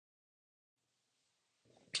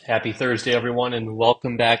Happy Thursday, everyone, and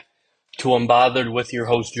welcome back to Unbothered with your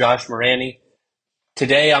host, Josh Morani.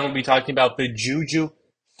 Today, I'm going to be talking about the Juju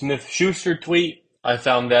Smith-Schuster tweet. I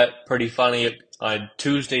found that pretty funny on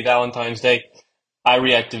Tuesday, Valentine's Day. I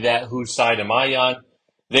reacted to that. Whose side am I on?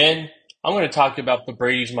 Then, I'm going to talk about the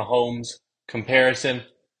Brady's-Mahomes comparison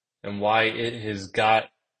and why it has got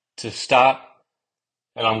to stop.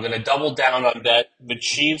 And I'm going to double down on that. The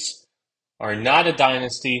Chiefs are not a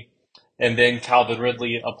dynasty. And then Calvin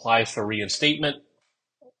Ridley applies for reinstatement.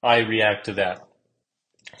 I react to that.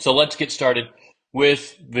 So let's get started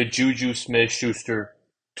with the Juju Smith-Schuster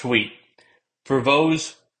tweet. For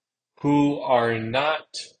those who are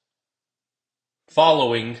not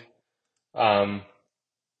following um,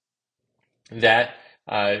 that,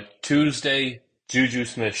 Tuesday, Juju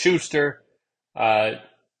Smith-Schuster, uh,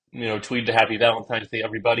 tweeted a happy Valentine's Day,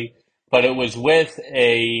 everybody. But it was with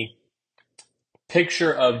a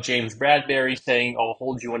picture of James Bradberry saying, "I'll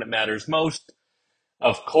hold you when it matters most."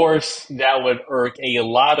 Of course, that would irk a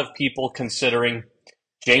lot of people considering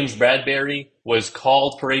James Bradberry was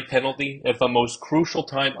called for a penalty at the most crucial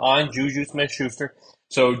time on Juju Smith-Schuster.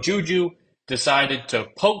 So Juju decided to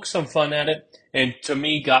poke some fun at it, and to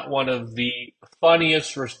me got one of the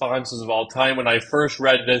funniest responses of all time. When I first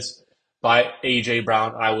read this by A.J.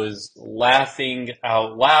 Brown, I was laughing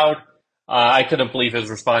out loud. I couldn't believe his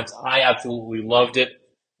response. I absolutely loved it.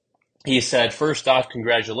 He said, "First off,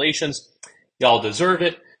 congratulations. Y'all deserve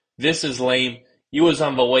it. This is lame. You was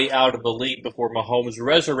on the way out of the league before Mahomes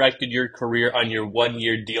resurrected your career on your 1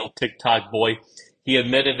 year deal, TikTok boy. He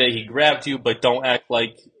admitted that he grabbed you, but don't act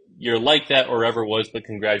like you're like that or ever was, but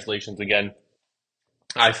congratulations again."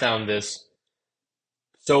 I found this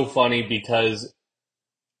so funny because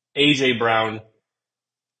AJ Brown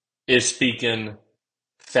is speaking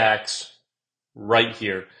facts right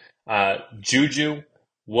here. Juju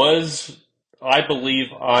was, I believe,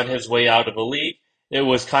 on his way out of the league. It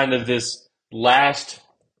was kind of this last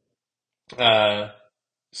uh,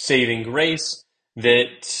 saving grace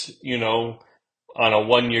that, on a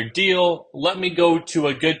 1 year deal, let me go to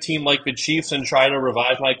a good team like the Chiefs and try to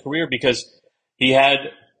revive my career because he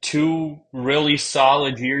had two really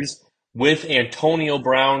solid years with Antonio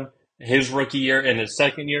Brown, his rookie year and his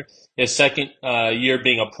second year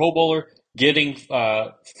being a Pro Bowler, getting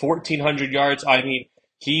 1,400 yards. I mean,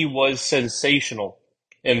 he was sensational.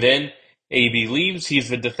 And then AB leaves. He's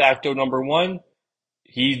the de facto number one.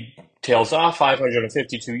 He tails off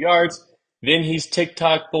 552 yards. Then he's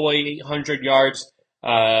TikTok boy, 800 yards.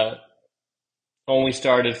 Uh, Only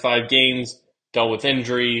started 5 games, dealt with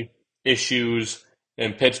injury issues.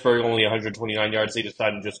 In Pittsburgh, only 129 yards. They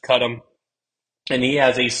decided to just cut him. And he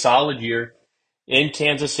has a solid year in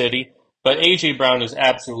Kansas City. But A.J. Brown is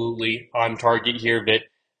absolutely on target here that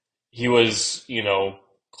he was,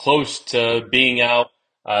 close to being out,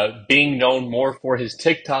 being known more for his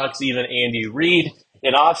TikToks. Even Andy Reid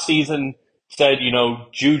in offseason said,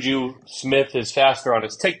 Juju Smith is faster on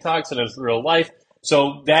his TikToks than his real life.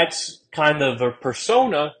 So that's kind of the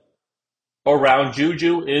persona around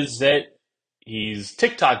Juju is that he's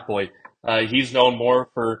TikTok boy. He's known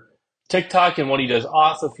more for TikTok and what he does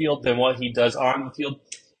off the field than what he does on the field.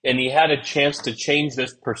 And he had a chance to change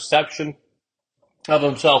this perception of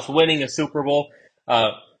himself, winning a Super Bowl,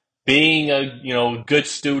 uh, being a good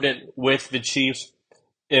student with the Chiefs,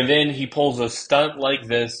 and then he pulls a stunt like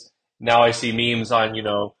this. Now I see memes on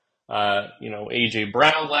AJ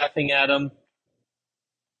Brown laughing at him,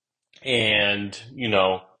 and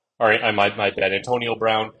or my bad, Antonio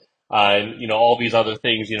Brown, and all these other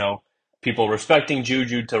things. People respecting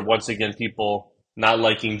Juju to once again people not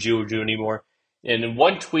liking Juju anymore. And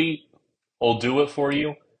one tweet will do it for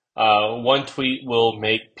you. One tweet will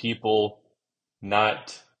make people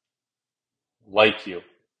not like you.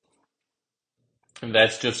 And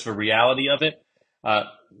that's just the reality of it. Uh,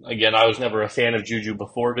 Again, I was never a fan of Juju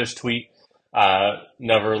before this tweet.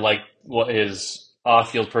 Never liked what his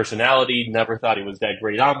off-field personality. Never thought he was that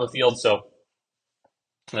great on the field. So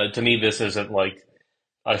to me, this isn't like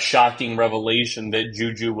a shocking revelation that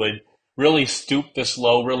Juju would really stoop this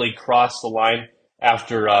low, really cross the line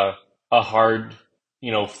after a hard,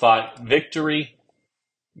 fought victory.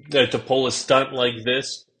 To pull a stunt like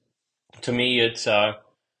this, to me, it's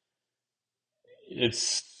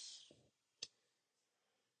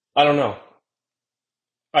I don't know.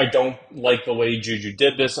 I don't like the way Juju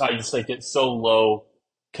did this. I just think it's so low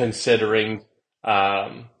considering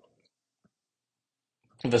um,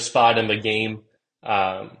 the spot in the game,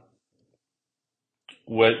 um,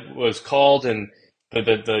 what was called, and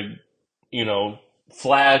the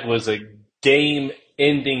flag was a game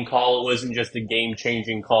ending call. It wasn't just a game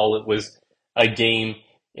changing call. It was a game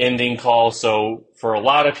ending call. So for a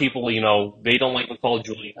lot of people, they don't like the call.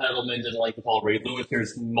 Julian Edelman didn't like the call. Ray Lewis.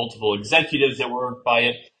 There's multiple executives that were irked by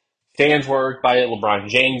it. Fans were irked by it. LeBron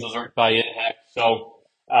James was irked by it. Heck,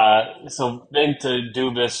 so then to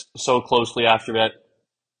do this so closely after that,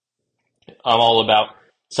 I'm all about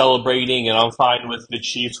celebrating, and I'm fine with the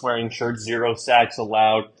Chiefs wearing shirts, 0 sacks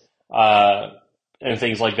allowed, uh, and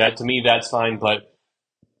things like that. To me, that's fine. But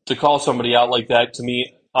to call somebody out like that, to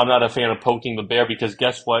me, I'm not a fan of poking the bear because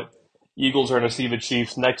guess what? Eagles are going to see the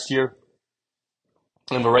Chiefs next year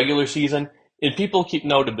in the regular season. And people keep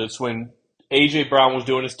note of this. When A.J. Brown was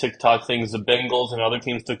doing his TikTok things, the Bengals and other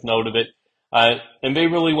teams took note of it. And they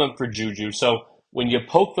really went for Juju. So when you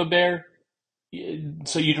poke the bear,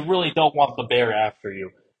 so you really don't want the bear after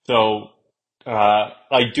you. So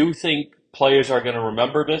I do think players are going to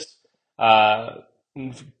remember this uh,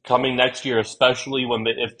 coming next year, especially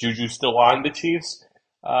if Juju's still on the Chiefs.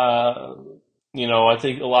 Uh, I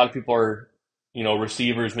think a lot of people are,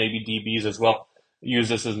 receivers, maybe DBs as well, use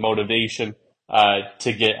this as motivation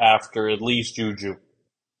to get after at least Juju.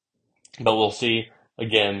 But we'll see.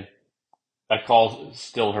 Again, that call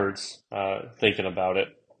still hurts thinking about it.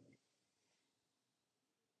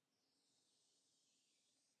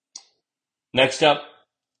 Next up,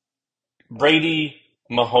 Brady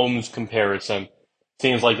Mahomes comparison.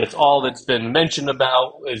 Seems like it's all that's been mentioned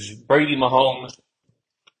about is Brady Mahomes.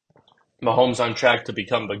 Mahomes on track to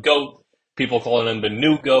become the GOAT. People calling him the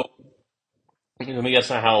new GOAT. I mean, that's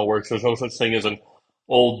not how it works. There's no such thing as an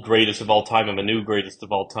old greatest of all time and a new greatest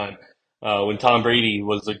of all time. When Tom Brady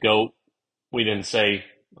was the GOAT, we didn't say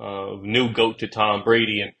new GOAT to Tom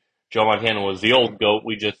Brady and Joe Montana was the old GOAT.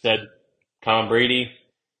 We just said Tom Brady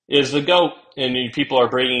is the GOAT. And people are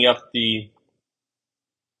bringing up the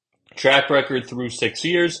track record through 6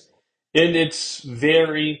 years. And it's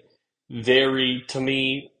very, very, to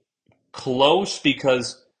me, close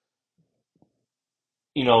because,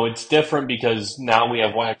 it's different because now we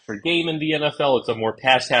have one extra game in the NFL. It's a more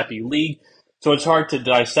pass happy league. So it's hard to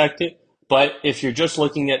dissect it. But if you're just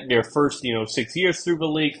looking at their first, 6 years through the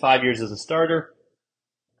league, 5 years as a starter,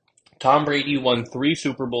 Tom Brady won 3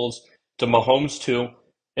 Super Bowls to Mahomes two,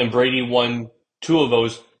 and Brady won two of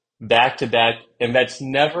those back to back, and that's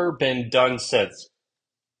never been done since.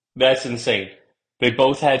 That's insane. They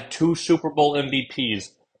both had 2 Super Bowl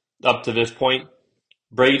MVPs up to this point.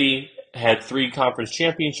 Brady had 3 conference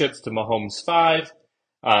championships to Mahomes five.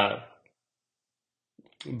 Uh,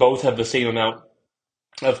 both have the same amount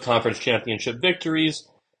of conference championship victories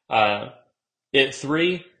uh, at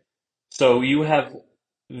three. So you have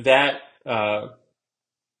that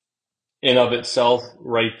in of itself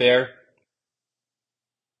right there.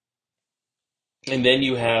 And then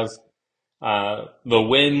you have the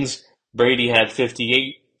wins. Brady had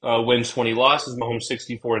 58 wins, 20 losses. Mahomes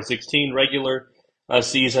 64 and 16 regular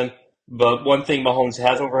season. But one thing Mahomes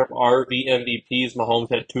has over him are the MVPs.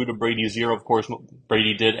 Mahomes had two to Brady's zero. Of course,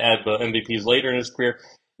 Brady did add the MVPs later in his career.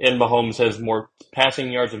 And Mahomes has more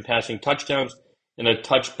passing yards and passing touchdowns and a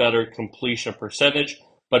touch better completion percentage.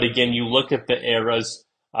 But again, you look at the eras.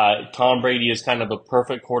 Tom Brady is kind of a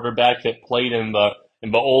perfect quarterback that played in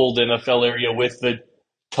the old NFL area with the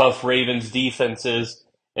tough Ravens defenses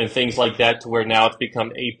and things like that to where now it's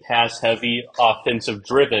become a pass heavy, offensive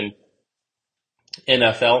driven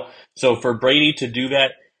NFL. So for Brady to do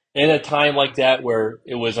that in a time like that where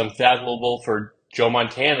it was unfathomable for Joe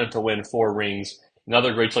Montana to win 4 rings, and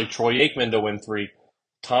other greats like Troy Aikman to win three,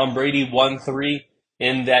 Tom Brady won three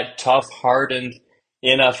in that tough, hardened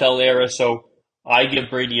NFL era. So I give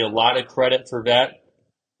Brady a lot of credit for that.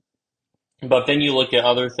 But then you look at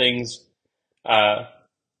other things uh,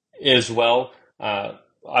 as well.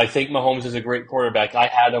 I think Mahomes is a great quarterback. I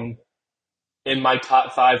had him in my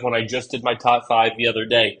top five when I just did my top five the other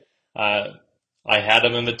day. Uh, I had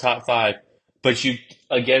him in the top five. But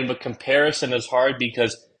again, the comparison is hard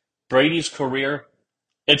because Brady's career,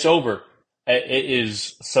 it's over. It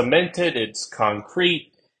is cemented, it's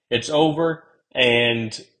concrete, it's over.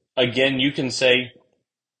 And again, you can say,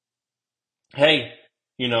 hey,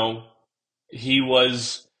 you know, he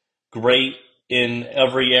was great in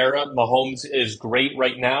every era. Mahomes is great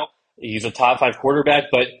right now. He's a top five quarterback,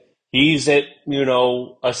 but he's at,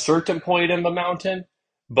 a certain point in the mountain.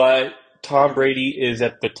 But Tom Brady is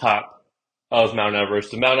at the top of Mount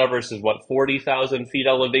Everest. The Mount Everest is what, 40,000 feet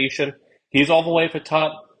elevation? He's all the way at the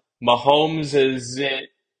top. Mahomes is at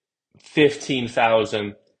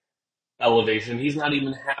 15,000 elevation. He's not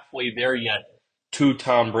even halfway there yet to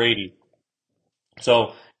Tom Brady.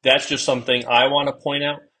 So that's just something I want to point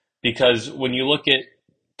out because when you look at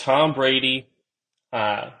Tom Brady,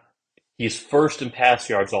 uh, he's first in pass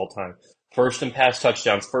yards all time, first in pass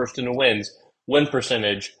touchdowns, first in wins. win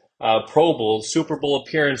percentage, Pro Bowls, Super Bowl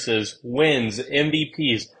appearances, wins,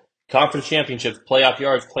 MVPs, conference championships, playoff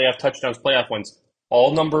yards, playoff touchdowns, playoff wins,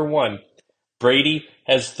 all number one. Brady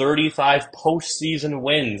has 35 postseason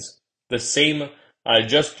wins, the same,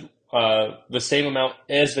 just the same amount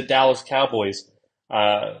as the Dallas Cowboys.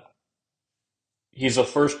 Uh, he's the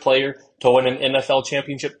first player to win an NFL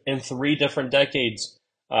championship in three different decades.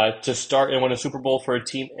 To start and win a Super Bowl for a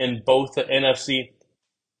team in both the NFC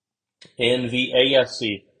and the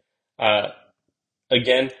AFC. Uh,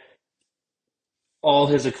 again, all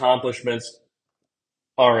his accomplishments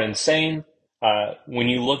are insane. When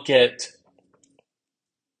you look at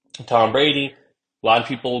Tom Brady, a lot of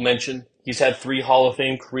people mention he's had three Hall of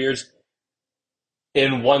Fame careers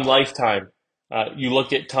in one lifetime. You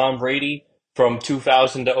look at Tom Brady from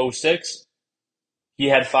 2000 to '06. He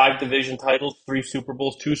had five division titles, three Super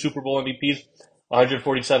Bowls, two Super Bowl MVPs,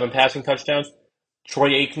 147 passing touchdowns. Troy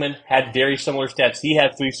Aikman had very similar stats. He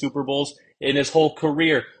had three Super Bowls in his whole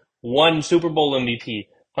career, one Super Bowl MVP,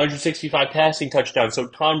 165 passing touchdowns. So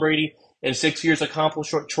Tom Brady in 6 years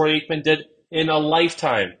accomplished what Troy Aikman did in a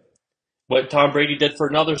lifetime. What Tom Brady did for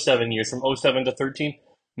another 7 years, from '07 to '13,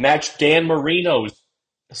 matched Dan Marino's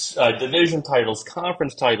division titles,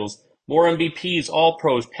 conference titles, more MVPs, all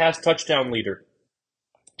pros, pass touchdown leader.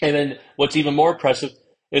 And then what's even more impressive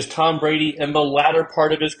is Tom Brady, in the latter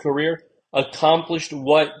part of his career, accomplished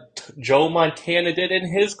what Joe Montana did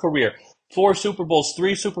in his career. Four Super Bowls,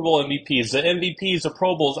 three Super Bowl MVPs, the MVPs, the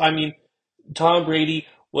Pro Bowls. I mean, Tom Brady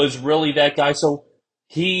was really that guy. So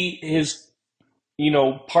his,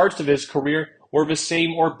 parts of his career were the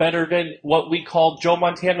same or better than what we call Joe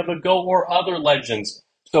Montana the GOAT or other legends.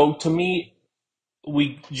 So to me,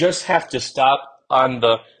 we just have to stop on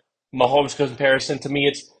the Mahomes comparison. To me,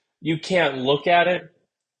 it's you can't look at it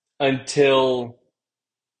until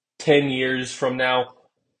 10 years from now,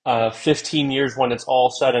 15 years when it's all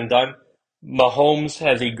said and done. Mahomes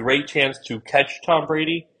has a great chance to catch Tom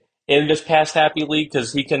Brady in this past Happy League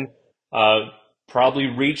because he can probably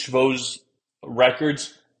reach those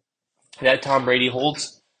records that Tom Brady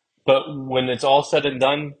holds. But when it's all said and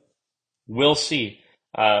done, we'll see.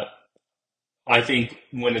 Uh, I think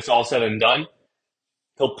when it's all said and done,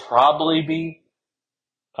 he'll probably be,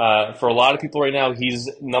 for a lot of people right now, he's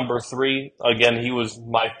number three. Again, he was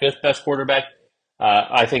my fifth best quarterback.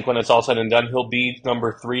 I think when it's all said and done, he'll be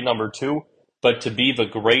number three, number two. But to be the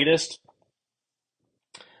greatest,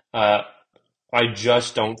 uh, I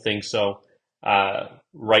just don't think so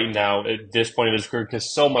right now at this point in his career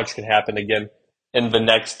because so much could happen again in the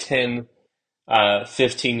next 10,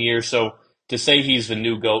 15 years. So to say he's the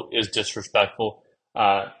new GOAT is disrespectful.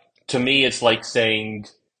 Uh, to me, it's like saying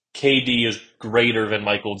KD is greater than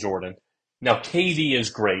Michael Jordan. Now, KD is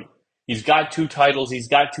great. He's got two titles, he's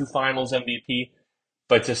got two finals MVP,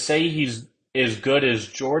 but to say he's as good as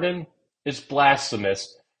Jordan is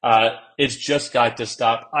blasphemous. It's just got to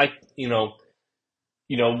stop. But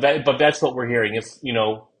that's what we're hearing. If,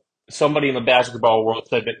 somebody in the basketball world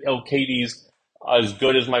said that, oh, KD's as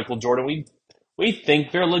good as Michael Jordan, we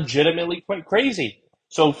think they're legitimately quite crazy.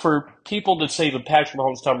 So for people to say the Patrick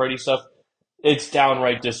Mahomes, Tom Brady stuff, it's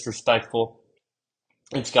downright disrespectful.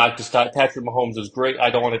 It's got to stop. Patrick Mahomes is great. I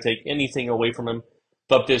don't want to take anything away from him.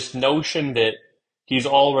 But this notion that he's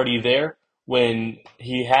already there when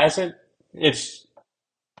he hasn't, it's,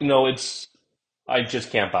 I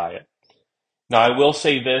just can't buy it. Now, I will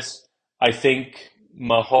say this. I think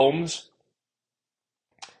Mahomes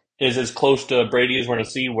is as close to Brady as we're going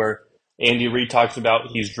to see, where Andy Reid talks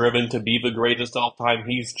about he's driven to be the greatest all time.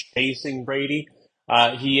 He's chasing Brady.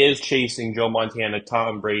 He is chasing Joe Montana,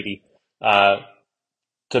 Tom Brady,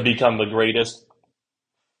 to become the greatest.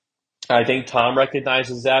 I think Tom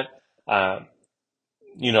recognizes that. Uh,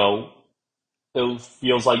 you know, it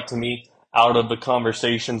feels like to me, out of the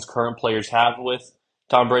conversations current players have with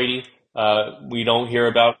Tom Brady, we don't hear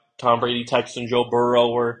about Tom Brady texting Joe Burrow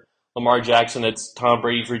or Lamar Jackson. It's Tom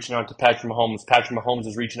Brady's reaching out to Patrick Mahomes. Patrick Mahomes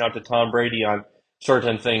is reaching out to Tom Brady on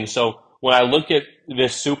certain things. So when I look at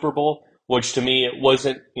this Super Bowl, which to me it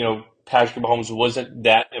wasn't, Patrick Mahomes wasn't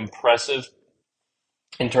that impressive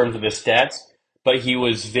in terms of his stats, but he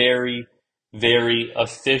was very, very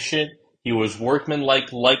efficient. He was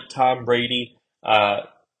workmanlike, like Tom Brady,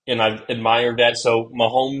 and I admire that. So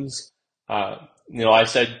Mahomes, I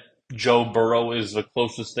said Joe Burrow is the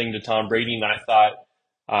closest thing to Tom Brady, and I thought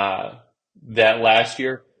that last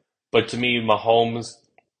year. But to me, Mahomes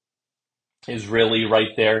is really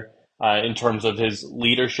right there in terms of his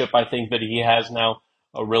leadership. I think that he has now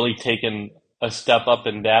really taken a step up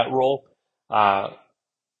in that role. Uh,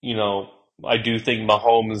 you know, I do think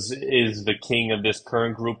Mahomes is the king of this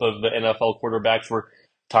current group of the NFL quarterbacks where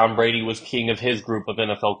Tom Brady was king of his group of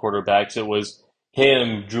NFL quarterbacks. It was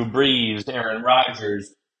him, Drew Brees, Aaron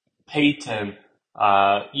Rodgers, Peyton,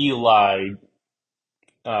 Eli,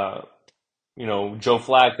 uh, Joe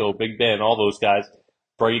Flacco, Big Ben, all those guys.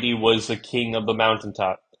 Brady was the king of the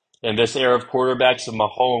mountaintop. And this era of quarterbacks of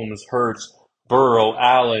Mahomes, Hurts, Burrow,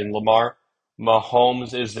 Allen, Lamar,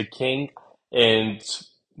 Mahomes is the king. And,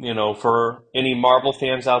 for any Marvel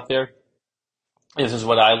fans out there, this is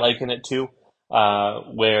what I liken it to,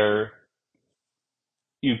 where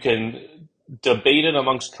you can debate it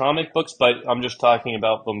amongst comic books, but I'm just talking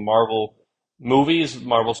about the Marvel movies,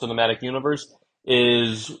 Marvel Cinematic Universe,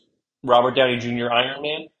 is Robert Downey Jr. Iron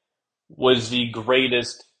Man was the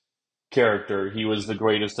greatest character. He was the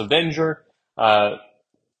greatest Avenger.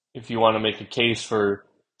 If you want to make a case for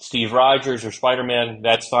Steve Rogers or Spider-Man,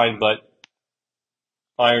 that's fine, but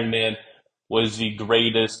Iron Man was the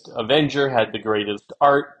greatest Avenger, had the greatest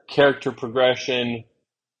art, character progression,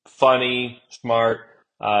 funny, smart,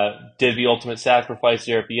 did the ultimate sacrifice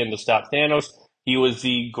there at the end to stop Thanos. He was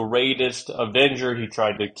the greatest Avenger. He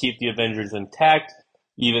tried to keep the Avengers intact.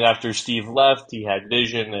 Even after Steve left, he had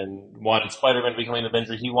Vision and wanted Spider-Man to become an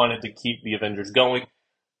Avenger. He wanted to keep the Avengers going.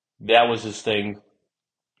 That was his thing.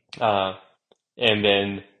 Uh, and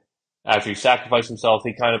then after he sacrificed himself,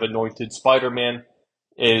 he kind of anointed Spider-Man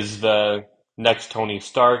is the next Tony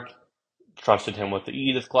Stark, trusted him with the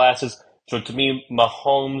Edith glasses. So to me,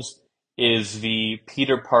 Mahomes is the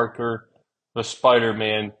Peter Parker, the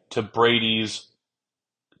Spider-Man to Brady's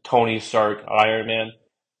Tony Stark, Iron Man.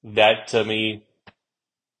 That to me,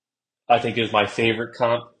 I think is my favorite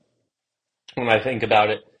comp when I think about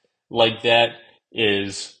it. Like that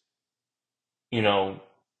is, you know,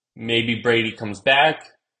 maybe Brady comes back.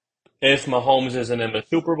 If Mahomes isn't in the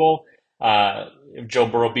Super Bowl, if Joe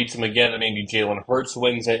Burrow beats him again and maybe Jalen Hurts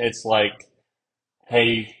wins it, it's like,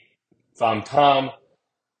 hey, if I'm Tom,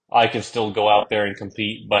 I can still go out there and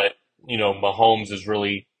compete. But, Mahomes is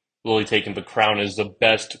really taking the crown as the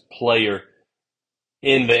best player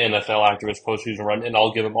in the NFL after his postseason run. And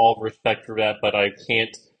I'll give him all respect for that, but I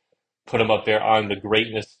can't put him up there on the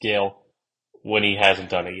greatness scale when he hasn't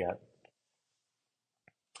done it yet.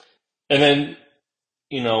 And then,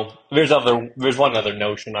 there's one other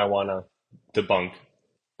notion I want to debunk.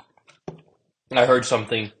 I heard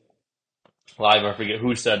something live. I forget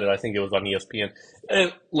who said it. I think it was on ESPN.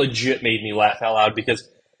 It legit made me laugh out loud because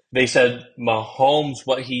they said Mahomes,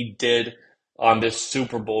 what he did on this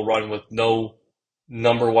Super Bowl run with no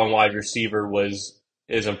number one wide receiver was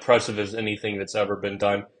as impressive as anything that's ever been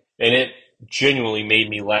done. And it genuinely made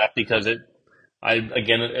me laugh because it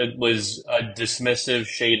was a dismissive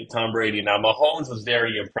shade at Tom Brady. Now, Mahomes was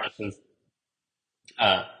very impressive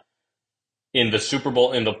uh, in the Super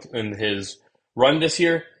Bowl in his run this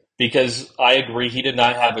year because I agree he did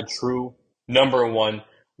not have a true number one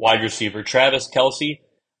wide receiver. Travis Kelsey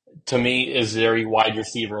to me is very wide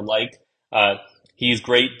receiver like. Uh, he's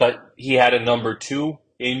great, but he had a number two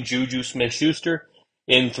in Juju Smith-Schuster,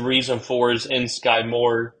 in threes and fours in Sky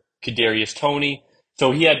Moore, Kadarius Toney.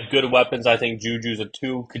 So he had good weapons. I think Juju's a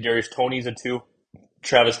two, Kadarius Toney's a two,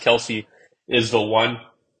 Travis Kelsey is the one,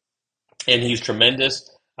 and he's tremendous.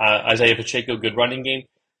 Isaiah Pacheco, good running game.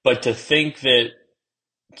 But to think that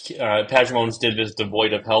Patrick Mahomes did this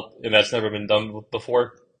devoid of help, and that's never been done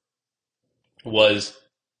before, was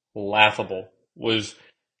laughable. Was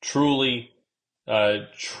truly,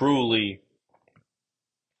 truly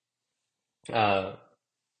uh,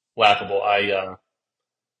 laughable. I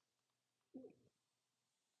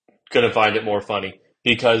couldn't find it more funny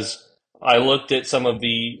because I looked at some of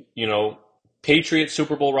the, Patriots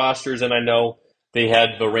Super Bowl rosters, and I know they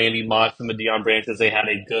had the Randy Moss and the Deion Branches. They had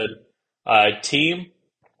a good team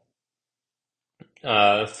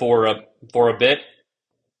for a bit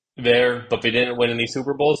there, but they didn't win any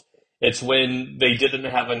Super Bowls. It's when they didn't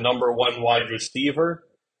have a number one wide receiver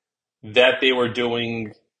that they were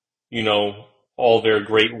doing, all their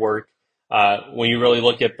great work. When you really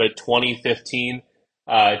look at the 2015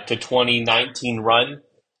 to 2019 run,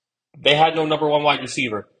 they had no number one wide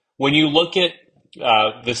receiver. When you look at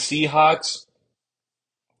the Seahawks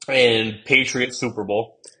and Patriots Super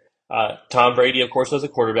Bowl, Tom Brady, of course, was a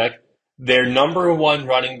quarterback. Their number one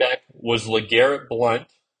running back was LeGarrette Blount,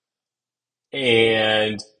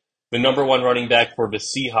 and the number one running back for the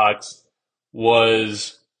Seahawks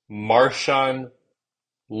was Marshawn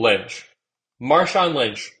Lynch. Marshawn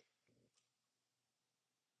Lynch.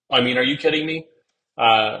 I mean, are you kidding me?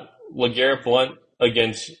 LeGarrette Blount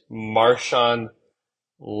against Marshawn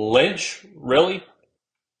Lynch? Really?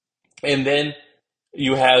 And then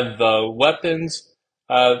you have the weapons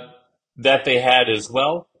that they had as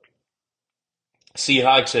well.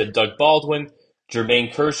 Seahawks had Doug Baldwin,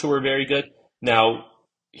 Jermaine Kearse, who were very good. Now,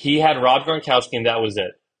 he had Rob Gronkowski, and that was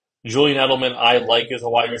it. Julian Edelman, I like as a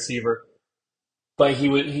wide receiver, but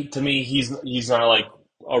to me, he's not like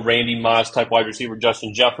a Randy Moss type wide receiver,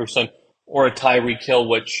 Justin Jefferson, or a Tyreek Hill,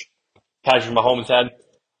 which Patrick Mahomes had.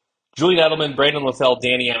 Julian Edelman, Brandon LaFell,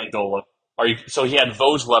 Danny Amendola. So he had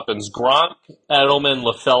those weapons. Gronk, Edelman,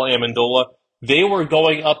 LaFell, Amendola. They were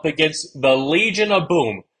going up against the Legion of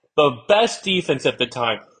Boom, the best defense at the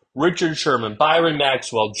time. Richard Sherman, Byron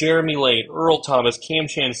Maxwell, Jeremy Lane, Earl Thomas, Cam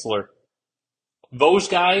Chancellor. Those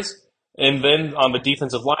guys, and then on the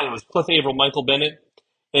defensive line, it was Cliff Averill, Michael Bennett,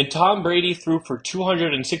 and Tom Brady threw for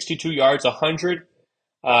 262 yards, 100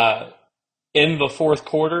 in the fourth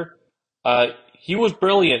quarter. He was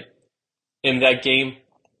brilliant in that game.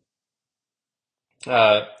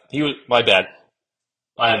 He was my bad.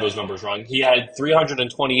 I had those numbers wrong. He had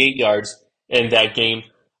 328 yards in that game.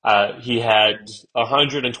 He had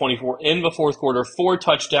 124 in the fourth quarter, 4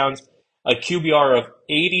 touchdowns, a QBR of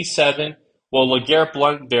 87. Well, LeGarrette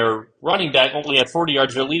Blount, their running back, only had 40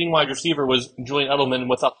 yards. Their leading wide receiver was Julian Edelman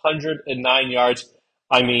with 109 yards.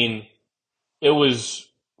 I mean, he was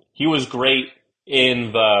great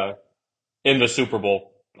in the Super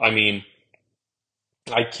Bowl. I mean,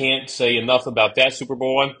 I can't say enough about that Super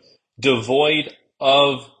Bowl one. Devoid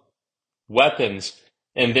of weapons.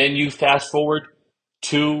 And then you fast forward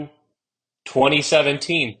to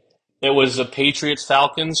 2017. It was the Patriots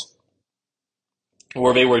Falcons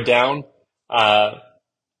where they were down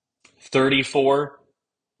 34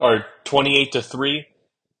 or 28-3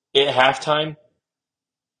 at halftime.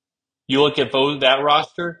 You look at that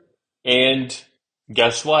roster, and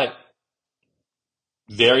guess what?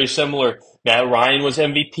 Very similar. Matt Ryan was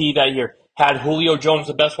MVP that year. Had Julio Jones,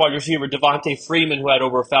 the best wide receiver. Devontae Freeman, who had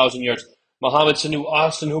over 1,000 yards. Mohamed Sanu,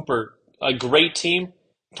 Austin Hooper. A great team.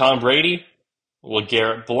 Tom Brady,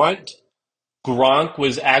 LeGarrette Blount. Gronk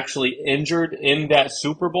was actually injured in that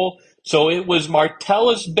Super Bowl. So it was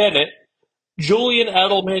Martellus Bennett, Julian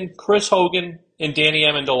Edelman, Chris Hogan, and Danny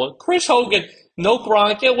Amendola. Chris Hogan, no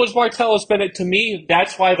Gronk. It was Martellus Bennett. To me,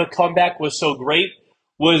 that's why the comeback was so great,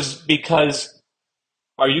 was because,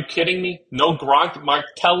 are you kidding me? No Gronk,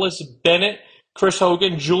 Martellus Bennett, Chris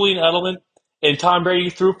Hogan, Julian Edelman, and Tom Brady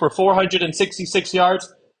threw for 466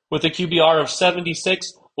 yards with a QBR of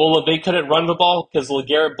 76. Well, they couldn't run the ball because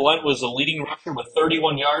LeGarrette Blount was the leading rusher with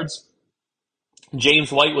 31 yards.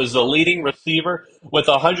 James White was the leading receiver with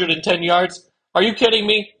 110 yards. Are you kidding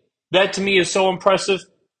me? That to me is so impressive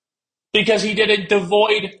because he did it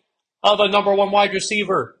devoid of a number one wide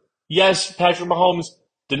receiver. Yes, Patrick Mahomes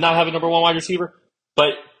did not have a number one wide receiver,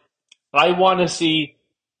 but I want to see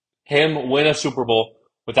him win a Super Bowl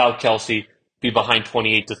without Kelsey, be behind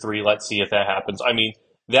 28-3. Let's see if that happens. I mean,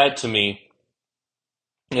 that to me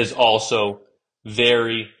is also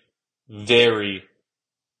very, very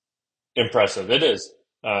impressive. It is.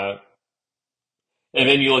 And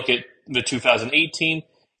then you look at the 2018.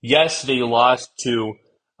 Yes, they lost to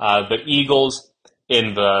the Eagles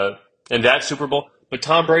in that Super Bowl, but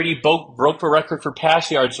Tom Brady broke the record for pass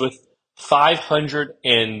yards with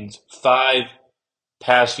 505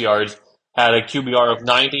 pass yards, had a QBR of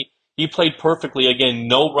 90. He played perfectly. Again,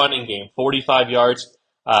 no running game, 45 yards.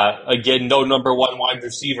 Again, no number one wide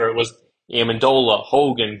receiver. It was Amendola,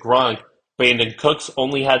 Hogan, Gronk. Brandon Cooks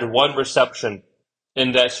only had 1 reception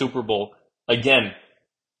in that Super Bowl. Again,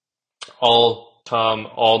 all Tom,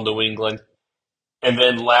 all New England. And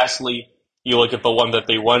then lastly, you look at the one that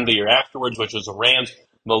they won the year afterwards, which was the Rams.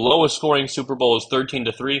 The lowest scoring Super Bowl is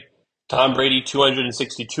 13-3. Tom Brady,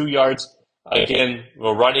 262 yards. Again,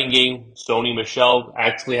 the running game, Sony Michel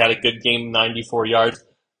actually had a good game, 94 yards,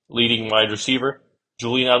 leading wide receiver.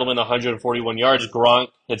 Julian Edelman, 141 yards. Gronk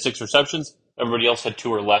had 6 receptions. Everybody else had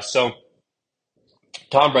 2 or less. So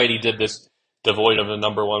Tom Brady did this devoid of the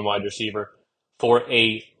number one wide receiver for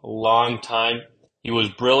a long time. He was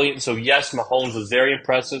brilliant. So yes, Mahomes was very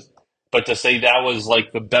impressive, but to say that was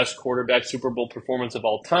like the best quarterback Super Bowl performance of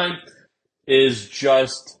all time is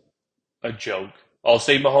just a joke. I'll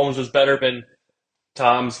say Mahomes was better than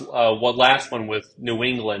Tom's last one with New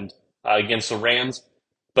England against the Rams,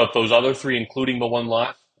 but those other 3, including the one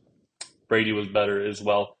loss, Brady was better as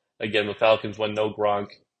well. Again, the Falcons won, no Gronk.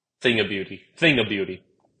 Thing of beauty. Thing of beauty.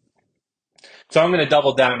 So I'm going to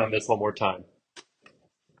double down on this one more time,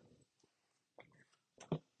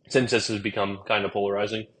 since this has become kind of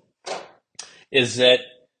polarizing, is that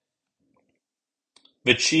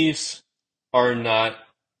the Chiefs are not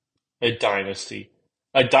a dynasty.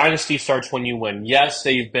 A dynasty starts when you win. Yes,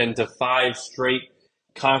 they've been to 5 straight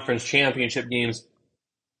conference championship games.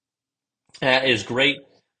 That is great,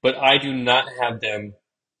 but I do not have them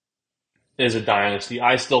as a dynasty.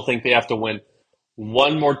 I still think they have to win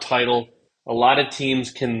one more title. A lot of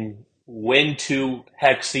teams can win two.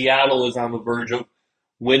 Heck, Seattle is on the verge of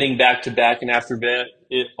winning back to back, and after that,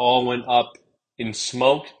 it all went up in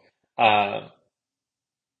smoke. Uh,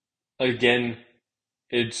 Again,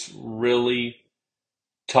 it's really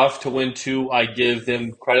tough to win two. I give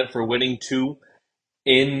them credit for winning two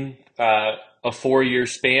in a 4 year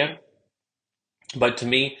span, but to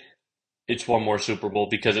me, it's one more Super Bowl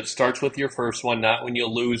because it starts with your first one, not when you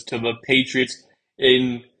lose to the Patriots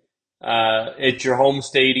in at your home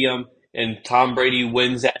stadium and Tom Brady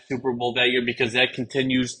wins that Super Bowl that year because that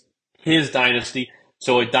continues his dynasty.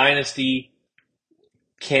 So a dynasty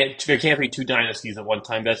there can't be two dynasties at one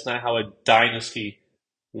time. That's not how a dynasty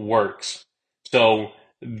works. So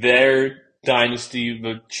their dynasty,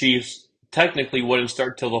 the Chiefs, technically wouldn't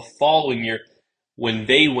start till the following year when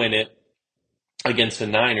they win it against the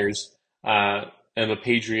Niners, and the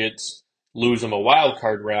Patriots lose them a wild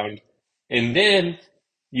card round, and then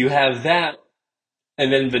you have that,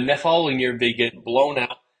 and then the following year they get blown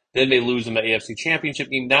out. Then they lose them at AFC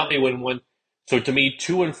Championship game. Now they win one. So to me,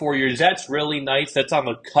 2 and 4 years, that's really nice. That's on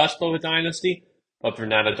the cusp of a dynasty, but they're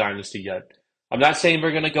not a dynasty yet. I'm not saying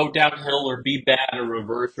they're going to go downhill or be bad or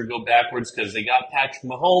reverse or go backwards because they got Patrick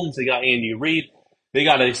Mahomes, they got Andy Reid, they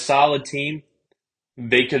got a solid team.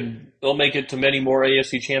 They'll make it to many more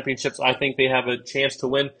AFC championships. I think they have a chance to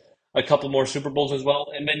win a couple more Super Bowls as well.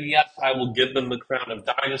 And then yes, I will give them the crown of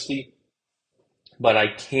dynasty, but I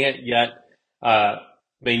can't yet. Uh,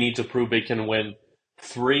 they need to prove they can win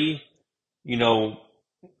three, you know,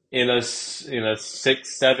 in a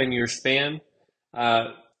 6, 7 year span. Uh,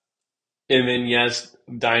 and then yes,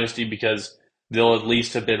 dynasty because they'll at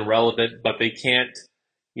least have been relevant, but they can't,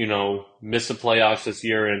 miss the playoffs this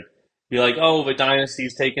year and be like, oh, the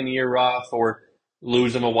dynasty's taking a year off, or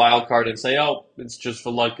lose them a wild card and say, oh, it's just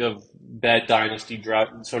the luck of bad dynasty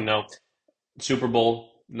drought. So no,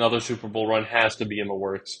 another Super Bowl run has to be in the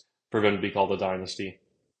works for them to be called a dynasty.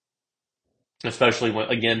 Especially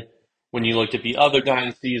when you look at the other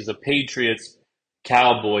dynasties, the Patriots,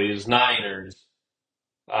 Cowboys, Niners,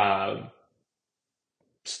 uh,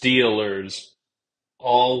 Steelers,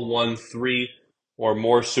 all won three or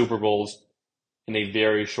more Super Bowls in a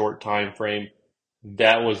very short time frame.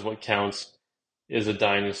 That was what counts as a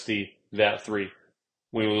dynasty, that three.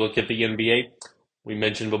 When we look at the NBA, we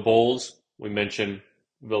mentioned the Bulls, we mentioned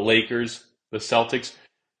the Lakers, the Celtics.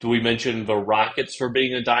 Do we mention the Rockets for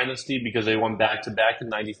being a dynasty because they won back to back in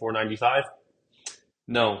 94, 95?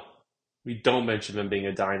 No, we don't mention them being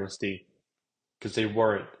a dynasty because they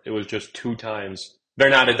weren't. It was just two times. They're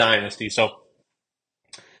not a dynasty. So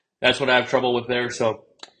that's what I have trouble with there. So,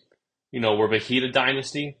 were the Heat a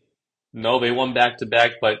dynasty? No, they won back to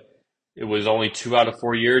back, but it was only 2 out of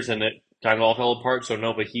 4 years and it kind of all fell apart. So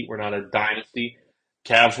no, the Heat were not a dynasty.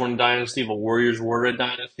 Cavs weren't a dynasty. The Warriors were a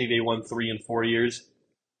dynasty. They won 3 in 4 years,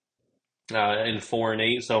 in 4 and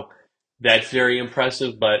 8. So that's very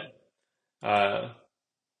impressive, but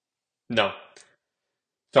no.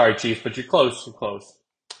 Sorry, Chiefs, but you're close. You're close.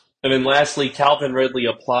 And then lastly, Calvin Ridley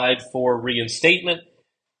applied for reinstatement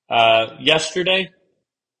yesterday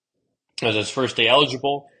as his first day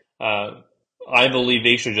eligible. I believe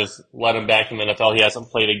they should just let him back in the NFL. He hasn't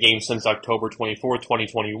played a game since October 24th,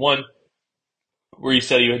 2021, where he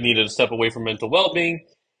said he needed to step away from mental well-being.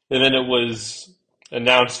 And then it was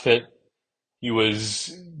announced that he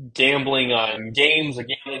was gambling on games, a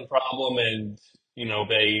gambling problem, and,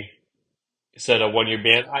 they said a 1 year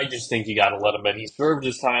ban. I just think you got to let him in. He served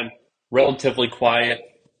his time relatively quiet.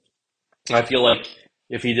 I feel like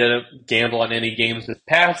if he didn't gamble on any games this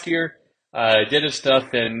past year, did his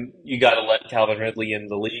stuff, then you got to let Calvin Ridley in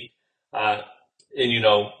the league. And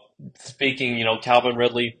speaking, Calvin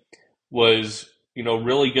Ridley was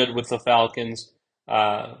really good with the Falcons.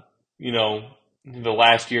 You know, the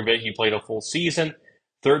last year that he played a full season,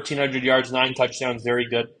 1,300 yards, 9 touchdowns, very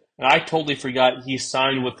good. And I totally forgot he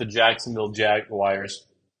signed with the Jacksonville Jaguars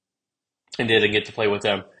and didn't get to play with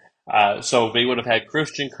them. So they would have had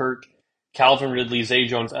Christian Kirk, Calvin Ridley, Zay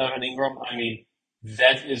Jones, Evan Ingram. I mean,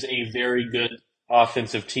 that is a very good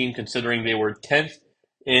offensive team considering they were 10th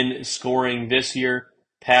in scoring this year,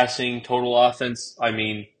 passing, total offense. I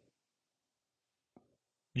mean,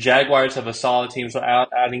 Jaguars have a solid team, so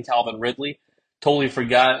adding Calvin Ridley. Totally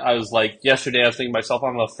forgot. I was like, yesterday I was thinking to myself,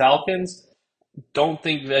 on the Falcons, don't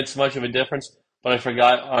think that's much of a difference, but I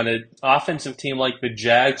forgot on an offensive team like the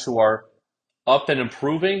Jags who are up and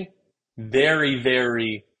improving, very,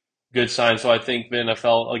 very good sign. So I think the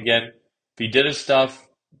NFL, again, if he did his stuff,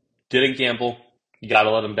 didn't gamble, you got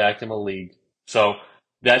to let him back in the league. So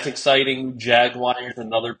that's exciting. Jaguars,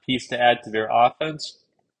 another piece to add to their offense.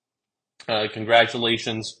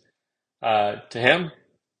 Congratulations to him.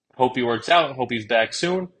 Hope he works out. Hope he's back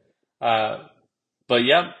soon. Uh, but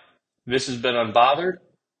yeah, this has been Unbothered.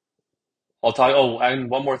 I'll talk. Oh, and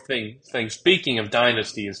one more thing. Speaking of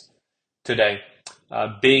dynasties today,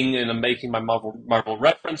 being and I'm making my Marvel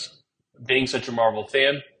reference, being such a Marvel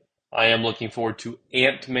fan, I am looking forward to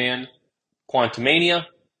Ant-Man Quantumania.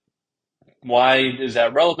 Why is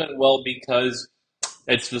that relevant? Well, because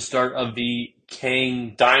it's the start of the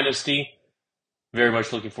Kang dynasty. Very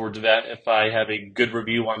much looking forward to that. If I have a good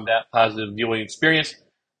review on that positive viewing experience,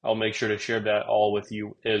 I'll make sure to share that all with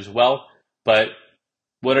you as well. But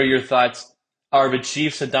what are your thoughts? Are the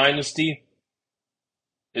Chiefs a dynasty?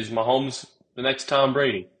 Is Mahomes the next Tom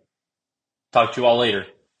Brady? Talk to you all later.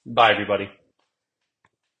 Bye, everybody.